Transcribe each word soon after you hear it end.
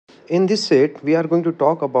In this set, we are going to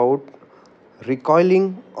talk about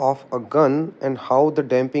recoiling of a gun and how the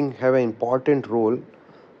damping have an important role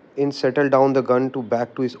in settle down the gun to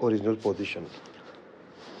back to its original position.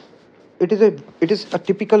 It is a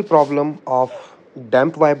typical problem of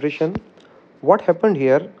damp vibration. What happened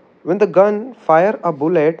here when the gun fire a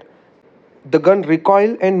bullet, the gun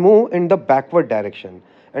recoil and move in the backward direction,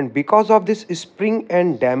 and because of this spring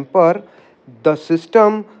and damper the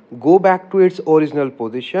system go back to its original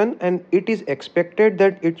position, and it is expected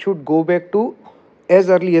that it should go back to as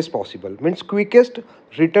early as possible, means quickest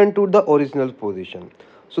return to the original position.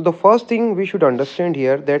 So the first thing we should understand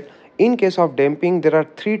here that in case of damping there are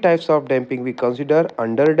three types of damping we consider: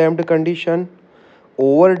 under damped condition,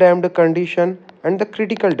 over damped condition, and the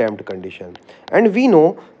critical damped condition. And we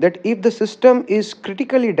know that if the system is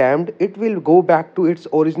critically damped, it will go back to its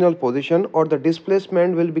original position, or the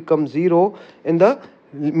displacement will become zero in the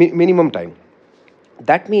minimum time.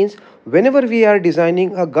 That means whenever we are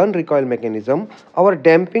designing a gun recoil mechanism, our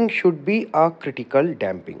damping should be a critical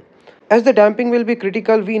damping. As the damping will be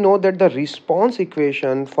critical, we know that the response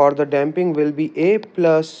equation for the damping will be A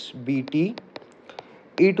plus Bt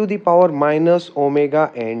e to the power minus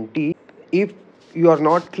omega nt. If you are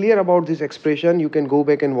not clear about this expression, you can go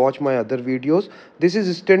back and watch my other videos. This is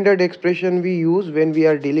a standard expression we use when we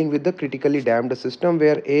are dealing with the critically damped system,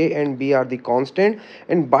 where A and B are the constant,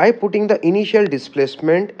 and by putting the initial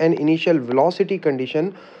displacement and initial velocity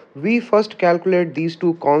condition, we first calculate these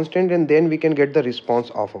two constant, and then we can get the response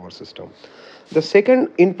of our system. The second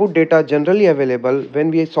input data generally available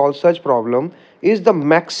when we solve such problem is the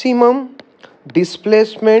maximum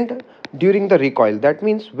displacement during the recoil. That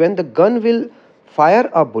means when the gun will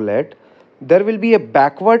fire a bullet, there will be a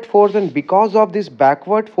backward force, and because of this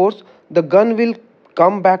backward force the gun will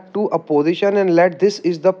come back to a position, and let this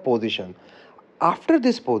is the position. After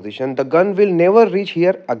this position the gun will never reach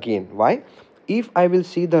here again. Why? If I will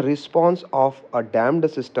see the response of a damped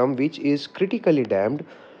system which is critically damped,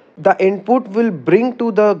 the input will bring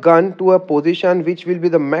to the gun to a position which will be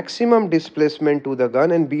the maximum displacement to the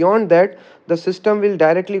gun, and beyond that the system will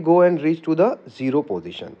directly go and reach to the zero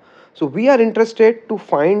position. So we are interested to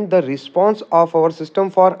find the response of our system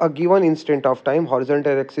for a given instant of time.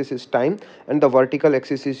 Horizontal axis is time and the vertical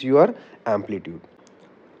axis is your amplitude.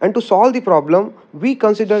 And to solve the problem, we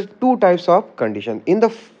consider two types of condition. In the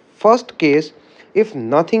first case, if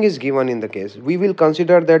nothing is given in the case, we will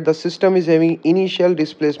consider that the system is having initial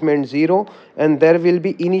displacement 0 and there will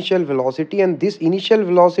be initial velocity, and this initial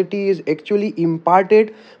velocity is actually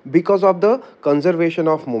imparted because of the conservation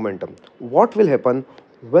of momentum. What will happen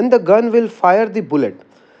when the gun will fire the bullet?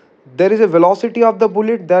 There is a velocity of the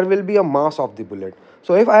bullet, there will be a mass of the bullet.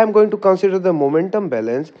 So if I am going to consider the momentum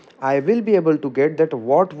balance, I will be able to get that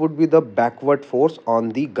what would be the backward force on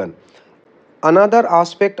the gun. Another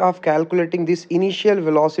aspect of calculating this initial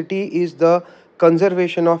velocity is the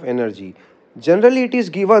conservation of energy. Generally it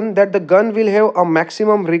is given that the gun will have a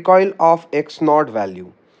maximum recoil of x0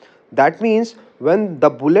 value. That means when the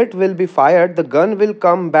bullet will be fired, the gun will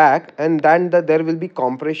come back, and then there will be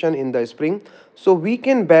compression in the spring. So we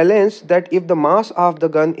can balance that if the mass of the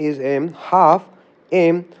gun is half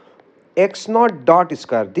m x0 dot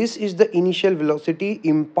square, this is the initial velocity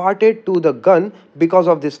imparted to the gun because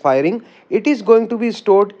of this firing. It is going to be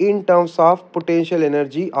stored in terms of potential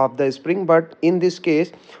energy of the spring, but in this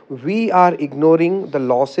case we are ignoring the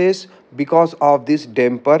losses because of this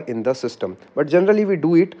damper in the system, but generally we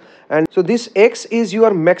do it. And so this x is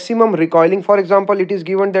your maximum recoiling. For example, it is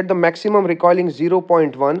given that the maximum recoiling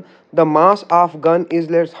 0.1, the mass of gun is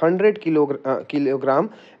let's 100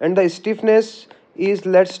 kilogram, and the stiffness is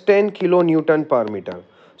let's 10 kilonewton per meter.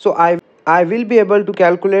 So I will be able to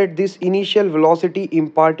calculate this initial velocity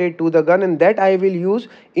imparted to the gun, and that I will use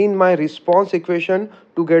in my response equation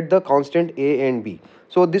to get the constant A and B.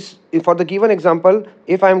 So this, for the given example,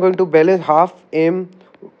 if I am going to balance half m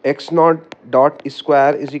x0 dot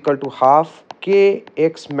square is equal to half k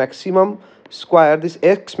x maximum square, this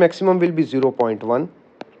x maximum will be 0.1,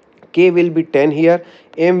 k will be 10 here,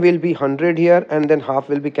 m will be 100 here, and then half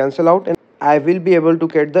will be cancelled out, and I will be able to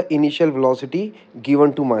get the initial velocity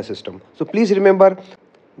given to my system. So please remember,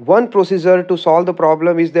 one procedure to solve the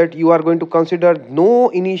problem is that you are going to consider no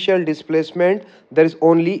initial displacement, there is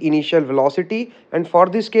only initial velocity, and for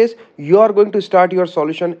this case you are going to start your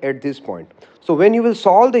solution at this point. So when you will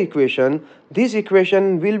solve the equation, this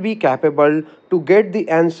equation will be capable to get the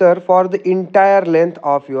answer for the entire length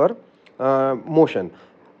of your motion.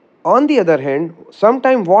 On the other hand,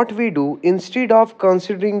 sometimes what we do, instead of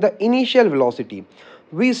considering the initial velocity,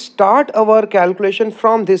 we start our calculation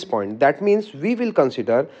from this point. That means we will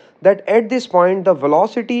consider that at this point the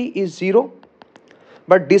velocity is 0,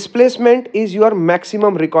 but displacement is your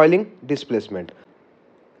maximum recoiling displacement.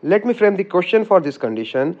 Let me frame the question for this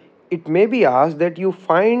condition. It may be asked that you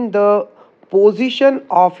find the position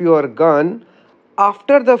of your gun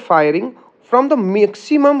after the firing from the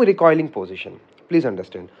maximum recoiling position. Please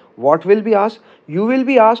understand what will be asked. You will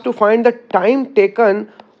be asked to find the time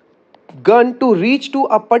taken gun to reach to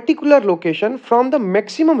a particular location from the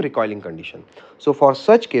maximum recoiling condition. So for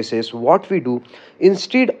such cases, what we do,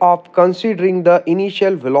 instead of considering the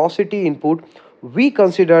initial velocity input, we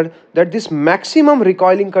consider that this maximum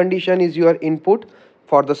recoiling condition is your input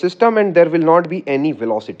for the system and there will not be any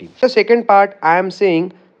velocity. The second part, I am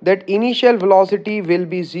saying that initial velocity will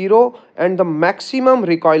be 0 and the maximum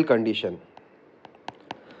recoil condition,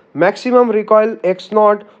 maximum recoil x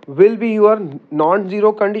naught, will be your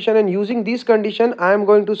non-zero condition, and using this condition I am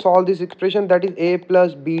going to solve this expression, that is a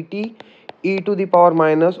plus bt e to the power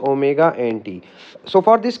minus omega nt. So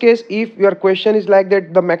for this case, if your question is like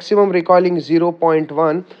that the maximum recoiling is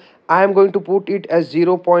 0.1, I am going to put it as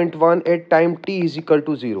 0.1 at time t is equal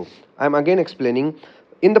to 0. I am again explaining.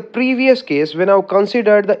 In the previous case, when I have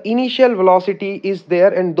considered the initial velocity is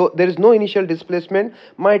there and there is no initial displacement,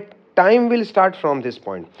 my time will start from this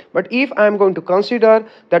point. But if I am going to consider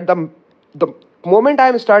that the moment I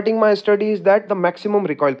am starting my study is that the maximum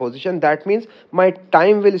recoil position, that means my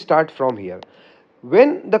time will start from here.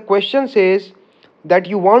 When the question says that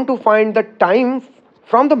you want to find the time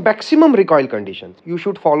from the maximum recoil condition, you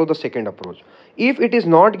should follow the second approach. If it is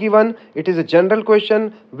not given, it is a general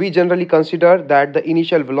question, we generally consider that the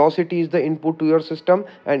initial velocity is the input to your system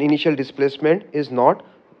and initial displacement is not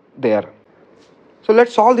there. So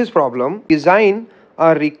let's solve this problem. Design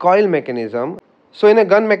a recoil mechanism. So in a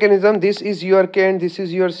gun mechanism, this is your K and this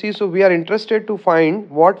is your C. So we are interested to find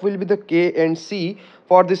what will be the K and C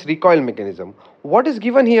for this recoil mechanism. What is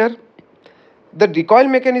given here? The recoil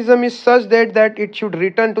mechanism is such that it should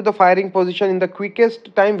return to the firing position in the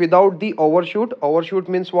quickest time without the overshoot. Overshoot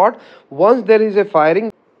means what? Once there is a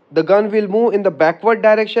firing, the gun will move in the backward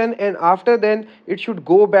direction and after then it should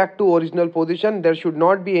go back to original position. There should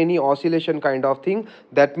not be any oscillation kind of thing.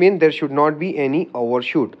 That means there should not be any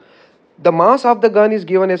overshoot. The mass of the gun is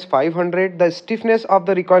given as 500. The stiffness of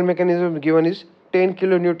the recoil mechanism given is 10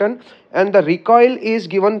 kilonewton and the recoil is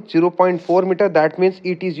given 0.4 meter. That means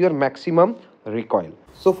it is your maximum recoil.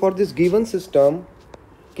 So for this given system,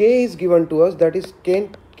 K is given to us, that is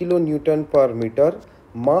 10 kilonewton per meter.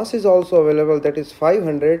 Mass is also available, that is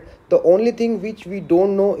 500. The only thing which we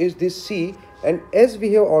don't know is this C, and as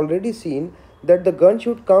we have already seen that the gun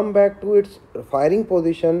should come back to its firing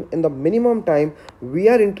position in the minimum time, we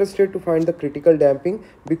are interested to find the critical damping,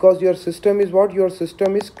 because your system is what? Your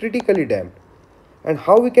system is critically damped. And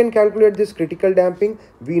how we can calculate this critical damping?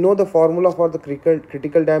 We know the formula for the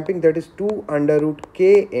critical damping, that is 2 under root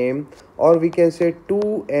km, or we can say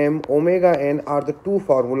 2m omega n are the two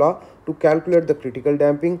formula to calculate the critical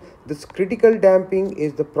damping. This critical damping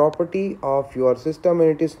is the property of your system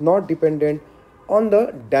and it is not dependent on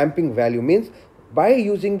the damping value. Means by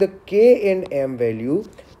using the k and m value,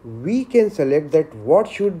 we can select that what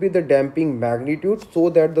should be the damping magnitude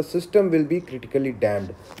so that the system will be critically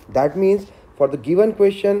damped. That means for the given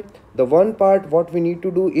question, the one part what we need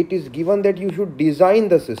to do, it is given that you should design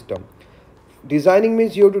the system. Designing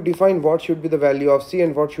means you have to define what should be the value of C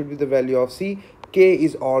and what should be the value of C. K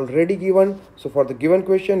is already given. So for the given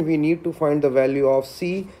question, we need to find the value of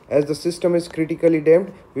C. As the system is critically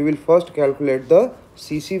damped, we will first calculate the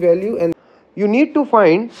CC value, and you need to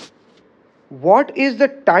find what is the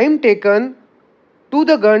time taken to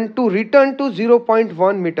the gun to return to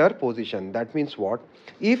 0.1 meter position. That means what?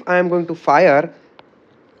 If I am going to fire,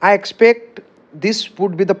 I expect this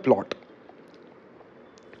would be the plot.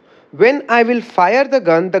 When I will fire the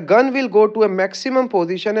gun will go to a maximum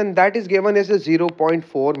position and that is given as a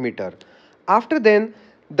 0.4 meter. After then,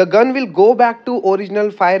 the gun will go back to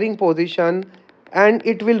original firing position and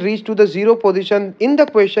it will reach to the 0 position. In the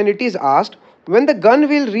question, it is asked, when the gun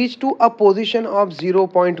will reach to a position of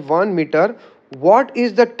 0.1 meter, what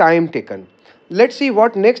is the time taken? Let's see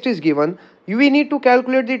what next is given. We need to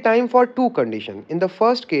calculate the time for two conditions. In the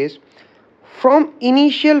first case, from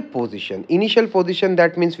initial position,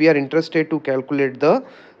 that means we are interested to calculate the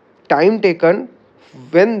time taken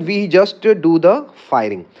when we just do the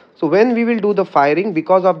firing. So when we will do the firing,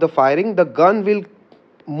 because of the firing, the gun will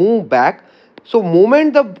move back. So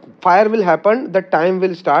moment the fire will happen, the time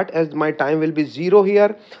will start, as my time will be 0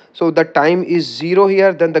 here. So the time is 0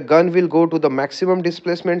 here, then the gun will go to the maximum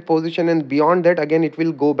displacement position and beyond that again it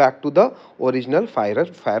will go back to the original fire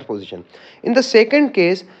position. In the second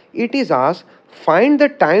case, it is asked, find the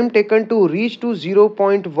time taken to reach to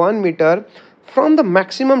 0.1 meter from the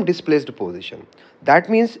maximum displaced position. That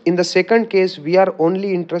means in the second case we are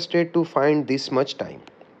only interested to find this much time.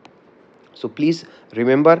 So please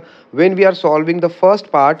remember, when we are solving the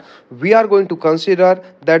first part, we are going to consider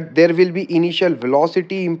that there will be initial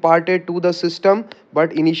velocity imparted to the system,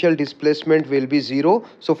 but initial displacement will be zero.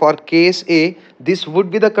 So for case A, this would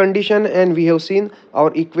be the condition, and we have seen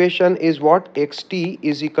our equation is what? Xt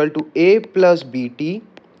is equal to A plus Bt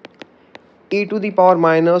e to the power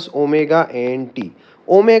minus omega n t.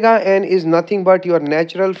 Omega n is nothing but your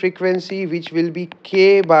natural frequency, which will be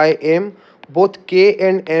k by m. Both k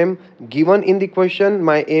and m given in the question.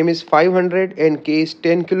 My m is 500 and k is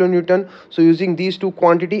 10 kilonewton. So using these two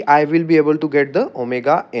quantity, I will be able to get the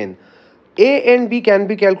omega n. A and B can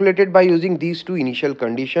be calculated by using these two initial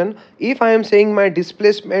condition. If I am saying my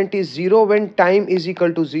displacement is 0 when time is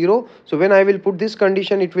equal to 0, so when I will put this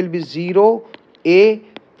condition, it will be 0 A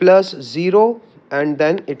plus 0, and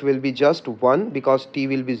then it will be just 1 because t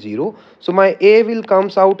will be 0. So my A will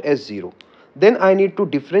comes out as 0. Then I need to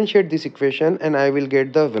differentiate this equation and I will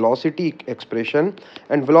get the velocity expression,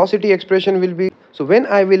 and velocity expression will be, so when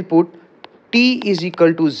I will put t is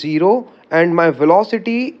equal to 0 and my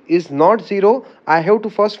velocity is not 0, I have to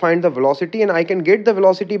first find the velocity, and I can get the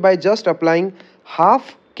velocity by just applying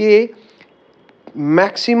half k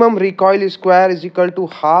maximum recoil square is equal to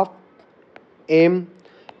half m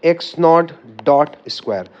x naught dot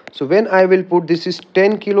square. So when I will put, this is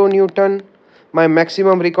 10 kilonewton, my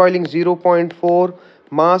maximum recoiling 0.4,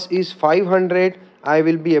 mass is 500, I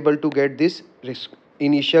will be able to get this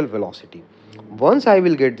initial velocity. Once I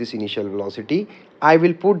will get this initial velocity, I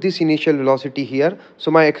will put this initial velocity here.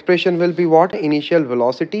 So my expression will be what? Initial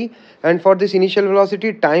velocity. And for this initial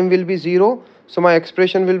velocity, time will be 0. So my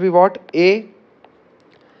expression will be what? A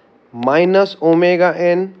minus omega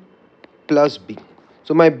n plus b.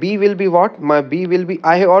 So my b will be what? My b will be,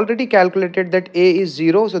 I have already calculated that a is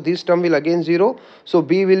 0. So this term will again 0. So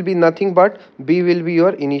b will be nothing but, b will be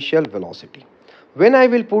your initial velocity. When I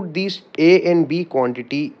will put these a and b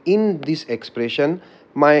quantity in this expression,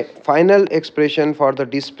 my final expression for the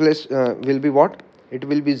displacement will be what? It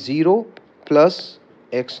will be 0 plus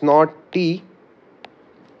x naught t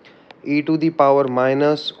e to the power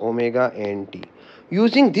minus omega n t.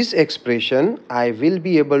 Using this expression, I will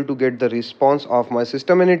be able to get the response of my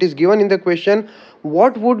system, and it is given in the question,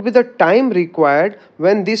 what would be the time required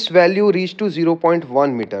when this value reached to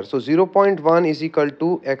 0.1 meter. So 0.1 is equal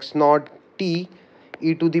to x naught t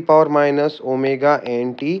e to the power minus omega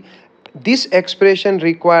n t. This expression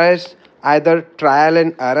requires either trial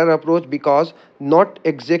and error approach because not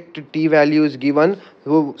exact t value is given.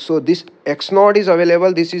 So this x naught is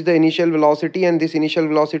available, this is the initial velocity, and this initial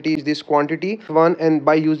velocity is this quantity 1, and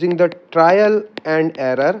by using the trial and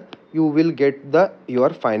error you will get the your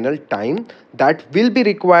final time that will be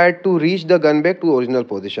required to reach the gun back to original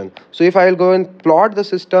position. So if I will go and plot the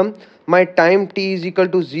system, my time t is equal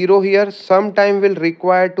to 0 here. Some time will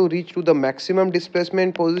require to reach to the maximum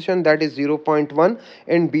displacement position, that is 0.1,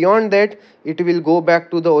 and beyond that it will go back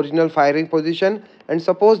to the original firing position. And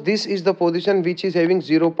suppose this is the position which is having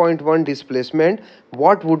 0.1 displacement,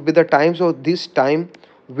 what would be the time? So this time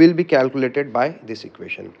will be calculated by this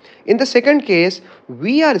equation. In the second case,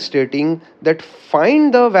 we are stating that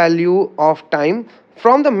find the value of time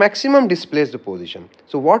from the maximum displaced position.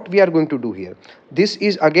 So what we are going to do here, this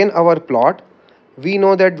is again our plot. We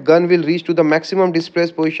know that gun will reach to the maximum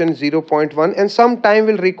displaced position 0.1, and some time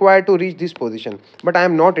will require to reach this position, but I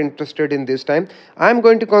am not interested in this time. I am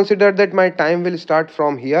going to consider that my time will start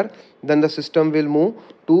from here, then the system will move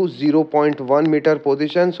to 0.1 meter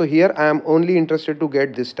position. So here I am only interested to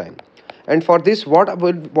get this time, and for this what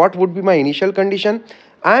would be my initial condition?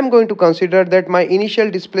 I am going to consider that my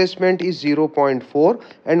initial displacement is 0.4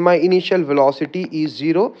 and my initial velocity is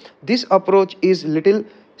 0. This approach is little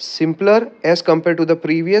simpler as compared to the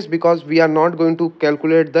previous because we are not going to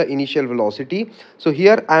calculate the initial velocity. So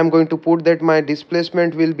here I am going to put that my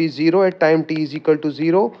displacement will be 0 at time t is equal to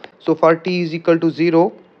 0. So for t is equal to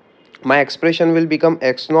 0, my expression will become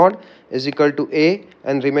x naught is equal to a,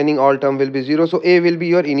 and remaining all term will be 0. So a will be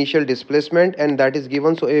your initial displacement, and that is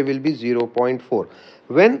given, so a will be 0.4.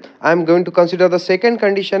 When I am going to consider the second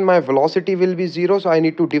condition, my velocity will be 0, so I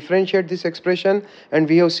need to differentiate this expression, and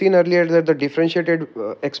we have seen earlier that the differentiated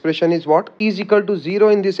expression is what? T is equal to 0.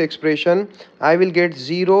 In this expression I will get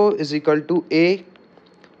 0 is equal to a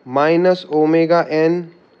minus omega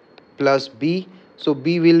n plus b. So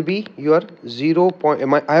b will be your 0.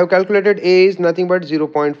 I have calculated a is nothing but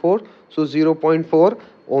 0.4. So 0.4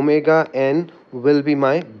 omega n will be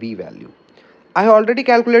my b value. I already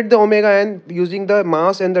calculated the omega n using the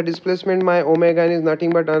mass and the displacement. My omega n is nothing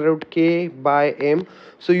but under root k by m.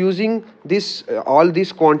 So using this all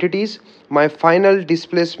these quantities, my final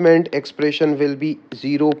displacement expression will be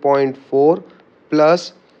 0.4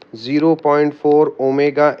 plus 0.4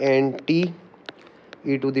 omega n t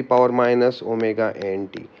e to the power minus omega n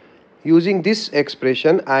t. Using this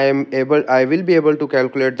expression, I will be able to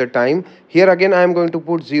calculate the time. Here again I am going to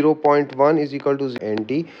put 0.1 is equal to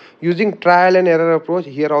nt. Using trial and error approach,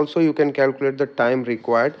 here also you can calculate the time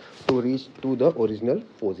required to reach to the original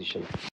position.